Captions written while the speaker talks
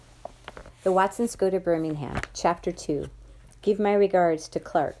The Watsons Go to Birmingham, Chapter 2. Give my regards to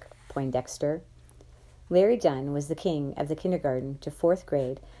Clark, Poindexter. Larry Dunn was the king of the kindergarten to 4th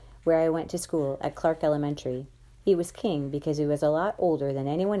grade, where I went to school at Clark Elementary. He was king because he was a lot older than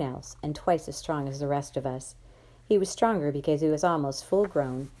anyone else and twice as strong as the rest of us. He was stronger because he was almost full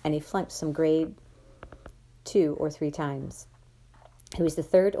grown, and he flunked some grade 2 or 3 times. He was the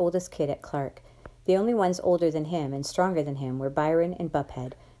 3rd oldest kid at Clark. The only ones older than him and stronger than him were Byron and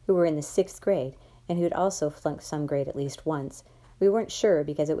Buphead, who were in the 6th grade, and who had also flunked some grade at least once. We weren't sure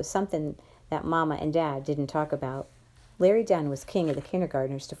because it was something that Mama and Dad didn't talk about. Larry Dunn was king of the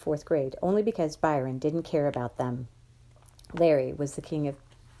kindergartners to 4th grade only because Byron didn't care about them. Larry was the king of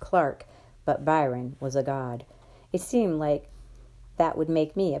Clark, but Byron was a god. It seemed like that would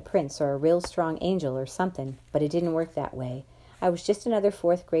make me a prince or a real strong angel or something, but it didn't work that way. I was just another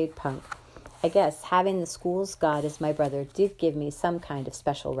 4th grade punk. I guess having the school's god as my brother did give me some kind of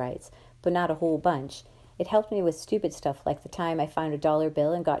special rights, but not a whole bunch. It helped me with stupid stuff like the time I found a dollar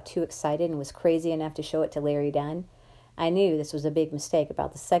bill and got too excited and was crazy enough to show it to Larry Dunn. I knew this was a big mistake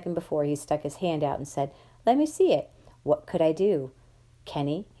about the second before he stuck his hand out and said, "Let me see it." What could I do?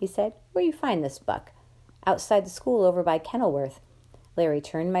 "Kenny," he said, "where you find this buck?" "Outside the school over by Kenilworth." Larry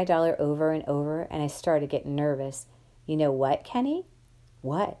turned my dollar over and over, and I started getting nervous. "You know what, Kenny?"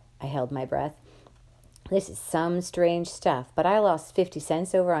 "What?" I held my breath. "This is some strange stuff, but I lost 50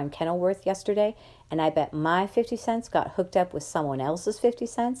 cents over on Kenilworth yesterday, and I bet my 50 cents got hooked up with someone else's 50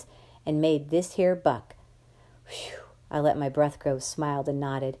 cents and made this here buck." Whew! I let my breath grow, smiled, and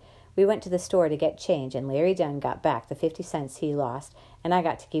nodded. We went to the store to get change, and Larry Dunn got back the 50 cents he lost, and I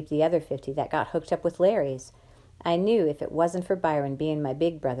got to keep the other 50 that got hooked up with Larry's. I knew if it wasn't for Byron being my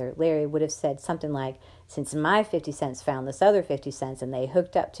big brother, Larry would have said something like, "Since my 50 cents found this other 50 cents and they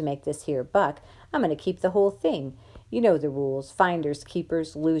hooked up to make this here buck, I'm going to keep the whole thing. You know the rules, finders,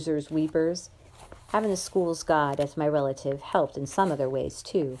 keepers, losers, weepers." Having the school's god as my relative helped in some other ways,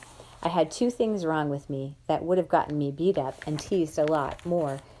 too. I had 2 things wrong with me that would have gotten me beat up and teased a lot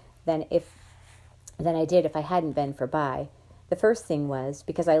more than I did if I hadn't been for By. The first thing was,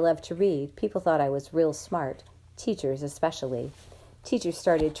 because I loved to read, people thought I was real smart. Teachers especially. Teachers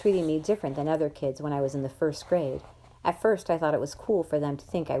started treating me different than other kids when I was in the 1st grade. At first I thought it was cool for them to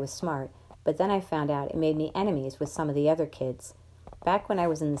think I was smart, but then I found out it made me enemies with some of the other kids. Back when I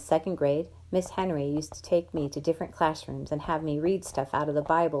was in the 2nd grade, Miss Henry used to take me to different classrooms and have me read stuff out of the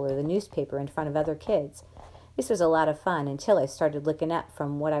Bible or the newspaper in front of other kids. This was a lot of fun until I started looking up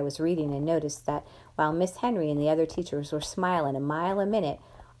from what I was reading and noticed that while Miss Henry and the other teachers were smiling a mile a minute,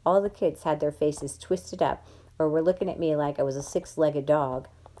 all the kids had their faces twisted up or were looking at me like I was a 6-legged dog.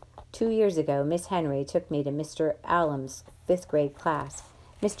 2 years ago, Miss Henry took me to Mr. Allum's 5th grade class.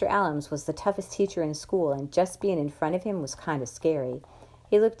 Mr. Allums was the toughest teacher in school, and just being in front of him was kind of scary.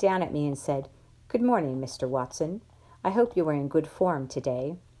 He looked down at me and said, "Good morning, Mr. Watson. I hope you were in good form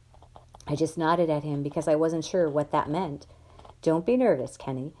today." I just nodded at him because I wasn't sure what that meant. "Don't be nervous,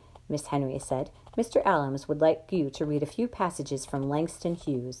 Kenny," Miss Henry said. "Mr. Allums would like you to read a few passages from Langston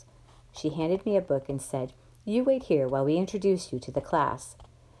Hughes." She handed me a book and said, "You wait here while we introduce you to the class."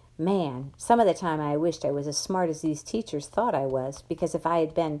 Man, some of the time I wished I was as smart as these teachers thought I was, because if I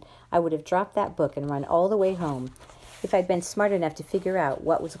had been, I would have dropped that book and run all the way home. If I'd been smart enough to figure out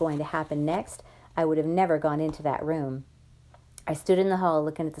what was going to happen next, I would have never gone into that room. I stood in the hall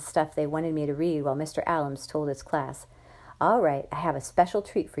looking at the stuff they wanted me to read while Mr. Allums told his class, "All right, I have a special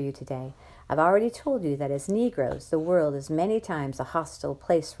treat for you today. I've already told you that as Negroes, the world is many times a hostile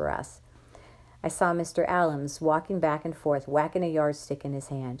place for us." I saw Mr. Allums walking back and forth, whacking a yardstick in his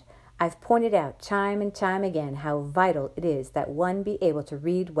hand. "I've pointed out time and time again how vital it is that one be able to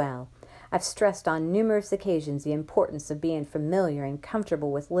read well. I've stressed on numerous occasions the importance of being familiar and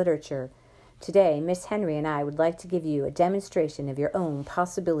comfortable with literature. Today, Miss Henry and I would like to give you a demonstration of your own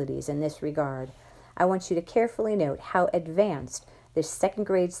possibilities in this regard. I want you to carefully note how advanced this 2nd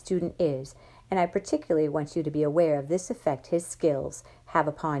grade student is, and I particularly want you to be aware of this effect his skills have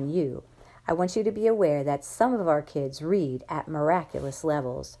upon you. I want you to be aware that some of our kids read at miraculous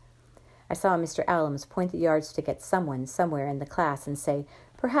levels." I saw Mr. Allums point the yardstick at someone somewhere in the class and say,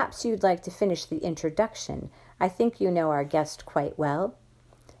 "Perhaps you'd like to finish the introduction. I think you know our guest quite well."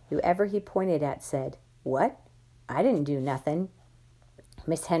 Whoever he pointed at said, "What? I didn't do nothing."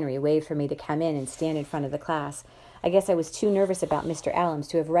 Miss Henry waved for me to come in and stand in front of the class. I guess I was too nervous about Mr. Allums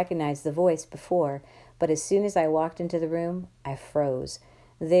to have recognized the voice before, but as soon as I walked into the room, I froze.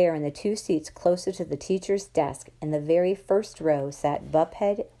 There, in the 2 seats closer to the teacher's desk, in the very first row, sat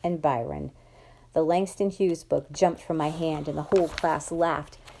Buphead and Byron. The Langston Hughes book jumped from my hand, and the whole class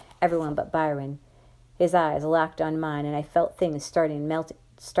laughed, everyone but Byron. His eyes locked on mine, and I felt things starting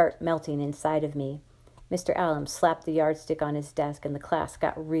start melting inside of me. Mr. Allen slapped the yardstick on his desk, and the class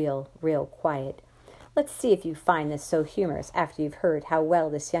got real quiet. Let's see if you find this so humorous after you've heard how well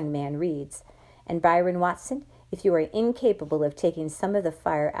this young man reads. And Byron Watson, if you are incapable of taking some of the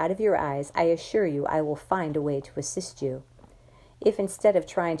fire out of your eyes, I assure you I will find a way to assist you. If instead of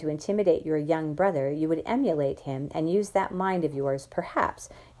trying to intimidate your young brother, you would emulate him and use that mind of yours, perhaps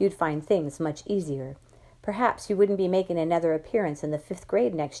you'd find things much easier. Perhaps you wouldn't be making another appearance in the 5th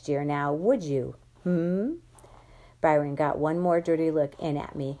grade next year now, would you? Byron got one more dirty look in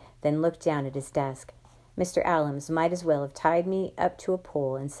at me, then looked down at his desk. Mr. Allums might as well have tied me up to a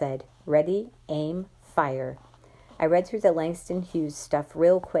pole and said, "Ready, aim, fire." I read through the Langston Hughes stuff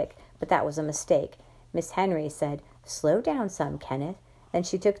real quick, but that was a mistake. Miss Henry said, "Slow down some, Kenneth." Then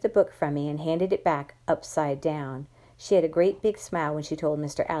she took the book from me and handed it back upside down. She had a great big smile when she told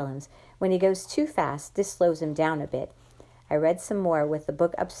Mr. Allums, "When he goes too fast, this slows him down a bit." I read some more with the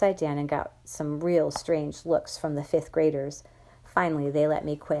book upside down and got some real strange looks from the 5th graders. Finally, they let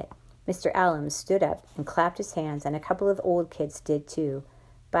me quit. Mr. Allums stood up and clapped his hands, and a couple of old kids did too.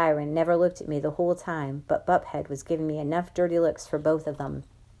 Byron never looked at me the whole time, but Buphead was giving me enough dirty looks for both of them.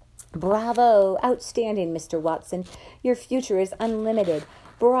 "Bravo! Outstanding, Mr. Watson. Your future is unlimited.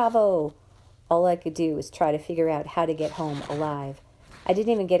 Bravo!" All I could do was try to figure out how to get home alive. I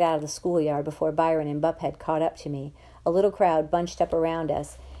didn't even get out of the schoolyard before Byron and Buphead caught up to me. A little crowd bunched up around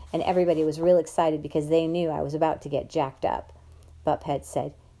us, and everybody was real excited because they knew I was about to get jacked up. Buphead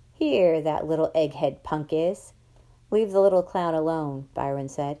said, "Here, that little egghead punk is." "Leave the little clown alone," Byron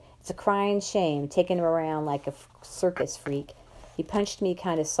said. "It's a crying shame, taking him around like a circus freak." He punched me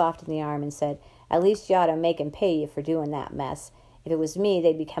kind of soft in the arm and said, "At least you ought to make him pay you for doing that mess. If it was me,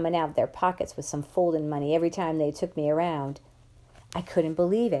 they'd be coming out of their pockets with some folding money every time they took me around." I couldn't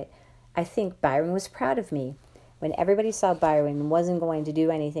believe it. I think Byron was proud of me. When everybody saw Byron wasn't going to do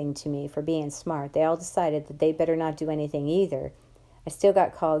anything to me for being smart, they all decided that they better not do anything either. I still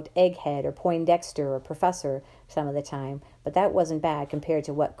got called Egghead or Poindexter or Professor some of the time, but that wasn't bad compared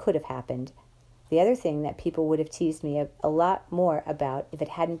to what could have happened. The other thing that people would have teased me a lot more about if it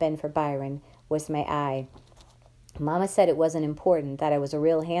hadn't been for Byron was my eye. Mama said it wasn't important, that I was a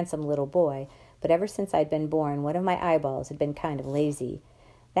real handsome little boy, but ever since I'd been born, one of my eyeballs had been kind of lazy.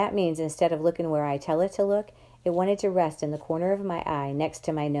 That means instead of looking where I tell it to look, it wanted to rest in the corner of my eye next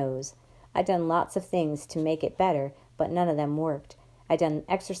to my nose. I'd done lots of things to make it better, but none of them worked. I'd done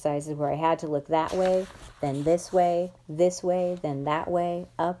exercises where I had to look that way, then this way, then that way,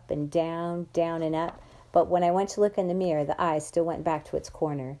 up and down and up. But when I went to look in the mirror, the eye still went back to its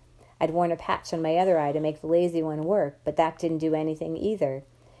corner. I'd worn a patch on my other eye to make the lazy one work, but that didn't do anything either.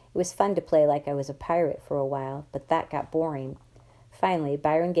 It was fun to play like I was a pirate for a while, but that got boring. Finally,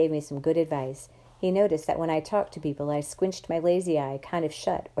 Byron gave me some good advice. He noticed that when I talked to people, I squinched my lazy eye kind of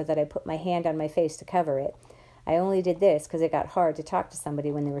shut, or that I put my hand on my face to cover it. I only did this because it got hard to talk to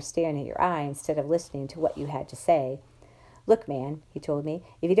somebody when they were staring at your eye instead of listening to what you had to say. "Look, man," he told me,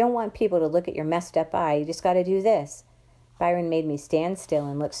 "if you don't want people to look at your messed up eye, you just got to do this." Byron made me stand still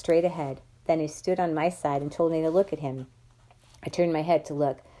and look straight ahead. Then he stood on my side and told me to look at him. I turned my head to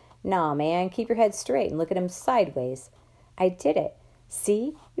look. "Nah, man, keep your head straight and look at him sideways." I did it.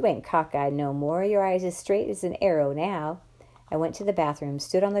 "See? You ain't cockeyed no more. Your eye's as straight as an arrow now." I went to the bathroom,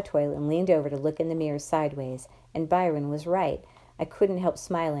 stood on the toilet, and leaned over to look in the mirror sideways. And Byron was right. I couldn't help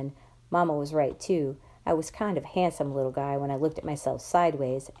smiling. Mama was right, too. I was kind of a handsome little guy when I looked at myself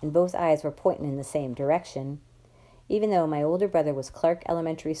sideways, and both eyes were pointing in the same direction. Even though my older brother was Clark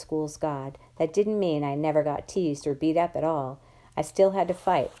Elementary School's god, that didn't mean I never got teased or beat up at all. I still had to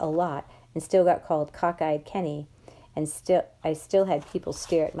fight a lot, and still got called Cockeyed Kenny, and I still had people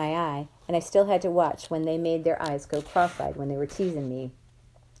stare at my eye, and I still had to watch when they made their eyes go cross-eyed when they were teasing me.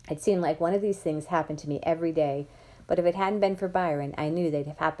 It seemed like one of these things happened to me every day, but if it hadn't been for Byron, I knew they'd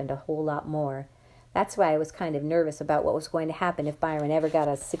have happened a whole lot more. That's why I was kind of nervous about what was going to happen if Byron ever got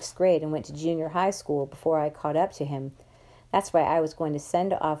out of 6th grade and went to junior high school before I caught up to him. That's why I was going to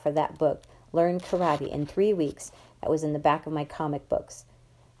send off for that book, Learn Karate in 3 weeks, that was in the back of my comic books.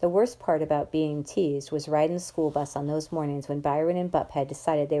 The worst part about being teased was riding the school bus on those mornings when Byron and Buphead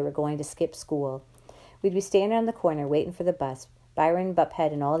decided they were going to skip school. We'd be standing on the corner waiting for the bus, Byron,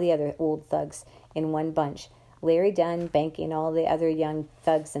 Buphead, and all the other old thugs in one bunch, Larry Dunn banking all the other young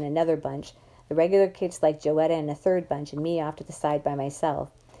thugs in another bunch, the regular kids like Joetta in a third bunch, and me off to the side by myself.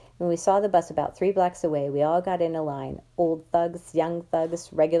 When we saw the bus about 3 blocks away, we all got in a line, old thugs, young thugs,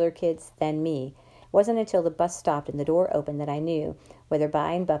 regular kids, then me. It wasn't until the bus stopped and the door opened that I knew whether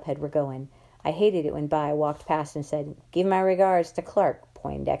Bi and Buphead were going. I hated it when Bi walked past and said, "Give my regards to Clark,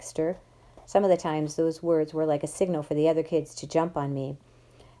 Poindexter." Some of the times those words were like a signal for the other kids to jump on me.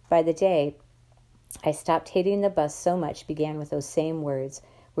 By the day I stopped hating the bus so much began with those same words.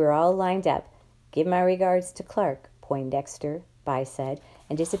 We were all lined up. "Give my regards to Clark, Poindexter," Vi said,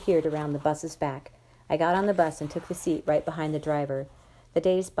 and disappeared around the bus's back. I got on the bus and took the seat right behind the driver. The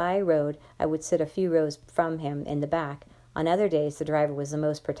days Vi rode, I would sit a few rows from him in the back. On other days, the driver was the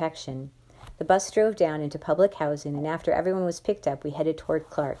most protection. The bus drove down into public housing, and after everyone was picked up, we headed toward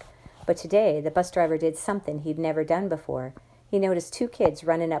Clark. But today, the bus driver did something he'd never done before. He noticed 2 kids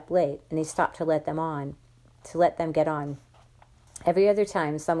running up late, and he stopped to let them get on. Every other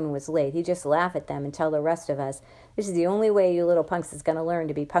time someone was late, he'd just laugh at them and tell the rest of us, "This is the only way you little punks is going to learn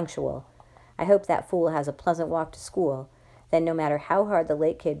to be punctual." I hope that fool has a pleasant walk to school. Then no matter how hard the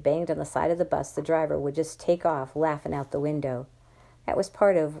late kid banged on the side of the bus, the driver would just take off, laughing out the window. That was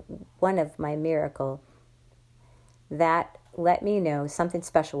part of one of my miracle. That let me know something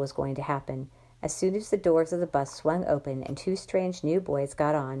special was going to happen. As soon as the doors of the bus swung open and 2 strange new boys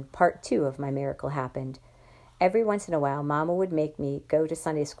got on, part 2 of my miracle happened. Every once in a while, Mama would make me go to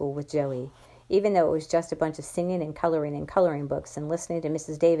Sunday school with Joey. Even though it was just a bunch of singing and coloring books and listening to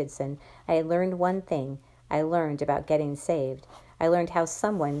Mrs. Davidson, I had learned one thing. I learned about getting saved. I learned how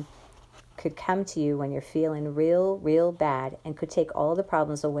someone could come to you when you're feeling real bad and could take all the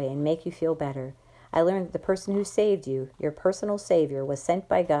problems away and make you feel better. I learned that the person who saved you, your personal savior, was sent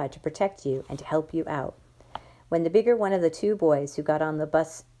by God to protect you and to help you out. When the bigger one of the 2 boys who got on the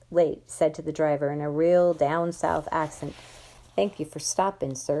bus late said to the driver in a real down south accent, "Thank you for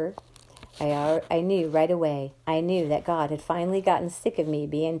stopping, sir," I knew right away. I knew that God had finally gotten sick of me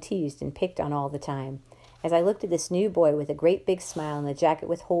being teased and picked on all the time. As I looked at this new boy with a great big smile and the jacket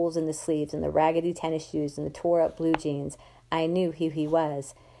with holes in the sleeves and the raggedy tennis shoes and the tore-up blue jeans, I knew who he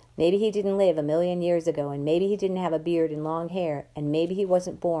was. Maybe he didn't live 1,000,000 years ago, and maybe he didn't have a beard and long hair, and maybe he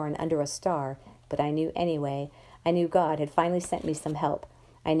wasn't born under a star, but I knew anyway. I knew God had finally sent me some help.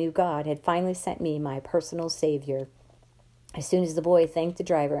 I knew God had finally sent me my personal savior. As soon as the boy thanked the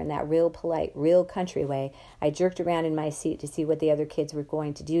driver in that real polite, real country way, I jerked around in my seat to see what the other kids were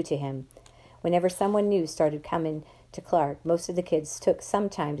going to do to him. Whenever someone new started coming to Clark, most of the kids took some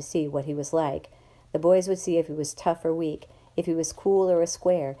time to see what he was like. The boys would see if he was tough or weak, if he was cool or a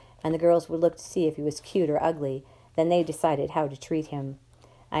square, and the girls would look to see if he was cute or ugly. Then they decided how to treat him.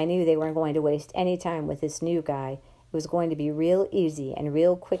 I knew they weren't going to waste any time with this new guy. It was going to be real easy and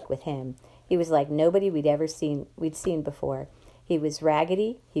real quick with him. He was like nobody we'd seen before. He was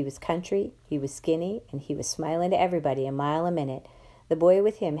raggedy, he was country, he was skinny, and he was smiling to everybody a mile a minute. The boy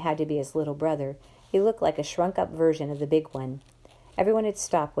with him had to be his little brother. He looked like a shrunk-up version of the big one. Everyone had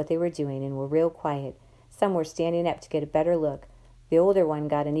stopped what they were doing and were real quiet. Some were standing up to get a better look. The older one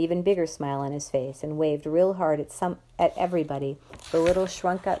got an even bigger smile on his face and waved real hard at everybody. The little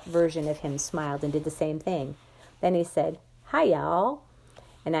shrunk-up version of him smiled and did the same thing. Then he said, "Hi, y'all."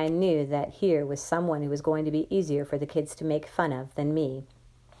 And I knew that here was someone who was going to be easier for the kids to make fun of than me.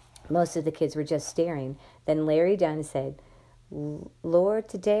 Most of the kids were just staring. Then Larry Dunn said, "Lord,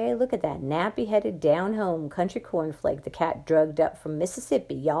 today, look at that nappy-headed, down-home country cornflake the cat drugged up from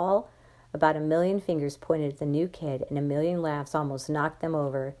Mississippi, y'all." About 1,000,000 fingers pointed at the new kid, and 1,000,000 laughs almost knocked them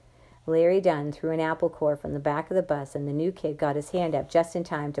over. Larry Dunn threw an apple core from the back of the bus, and the new kid got his hand up just in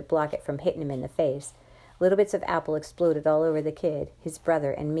time to block it from hitting him in the face. Little bits of apple exploded all over the kid, his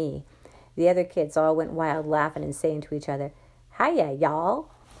brother, and me. The other kids all went wild, laughing and saying to each other, "Hiya, y'all."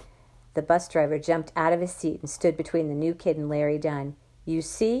 The bus driver jumped out of his seat and stood between the new kid and Larry Dunn. You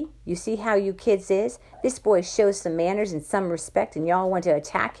see how you kids is? This boy shows some manners and some respect, and y'all want to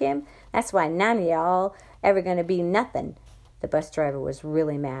attack him? That's why none of y'all ever going to be nothing." The bus driver was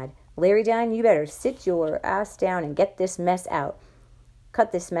really mad. "Larry Dunn, you better sit your ass down and get this mess out.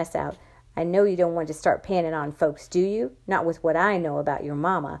 Cut this mess out. I know you don't want to start panning on folks, do you? Not with what I know about your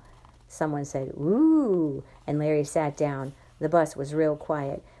mama." Someone said, "Ooh," and Larry sat down. The bus was real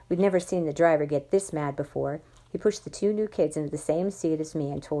quiet. We'd never seen the driver get this mad before. He pushed the 2 new kids into the same seat as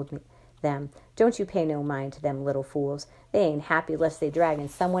me and told them, "Don't you pay no mind to them little fools. They ain't happy lest they draggin'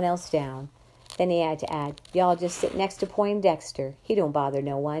 someone else down." Then he had to add, "Y'all just sit next to Poindexter. He don't bother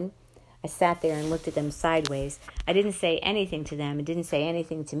no one." I sat there and looked at them sideways. I didn't say anything to them and didn't say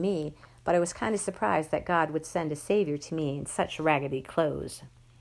anything to me, but I was kind of surprised that God would send a savior to me in such raggedy clothes.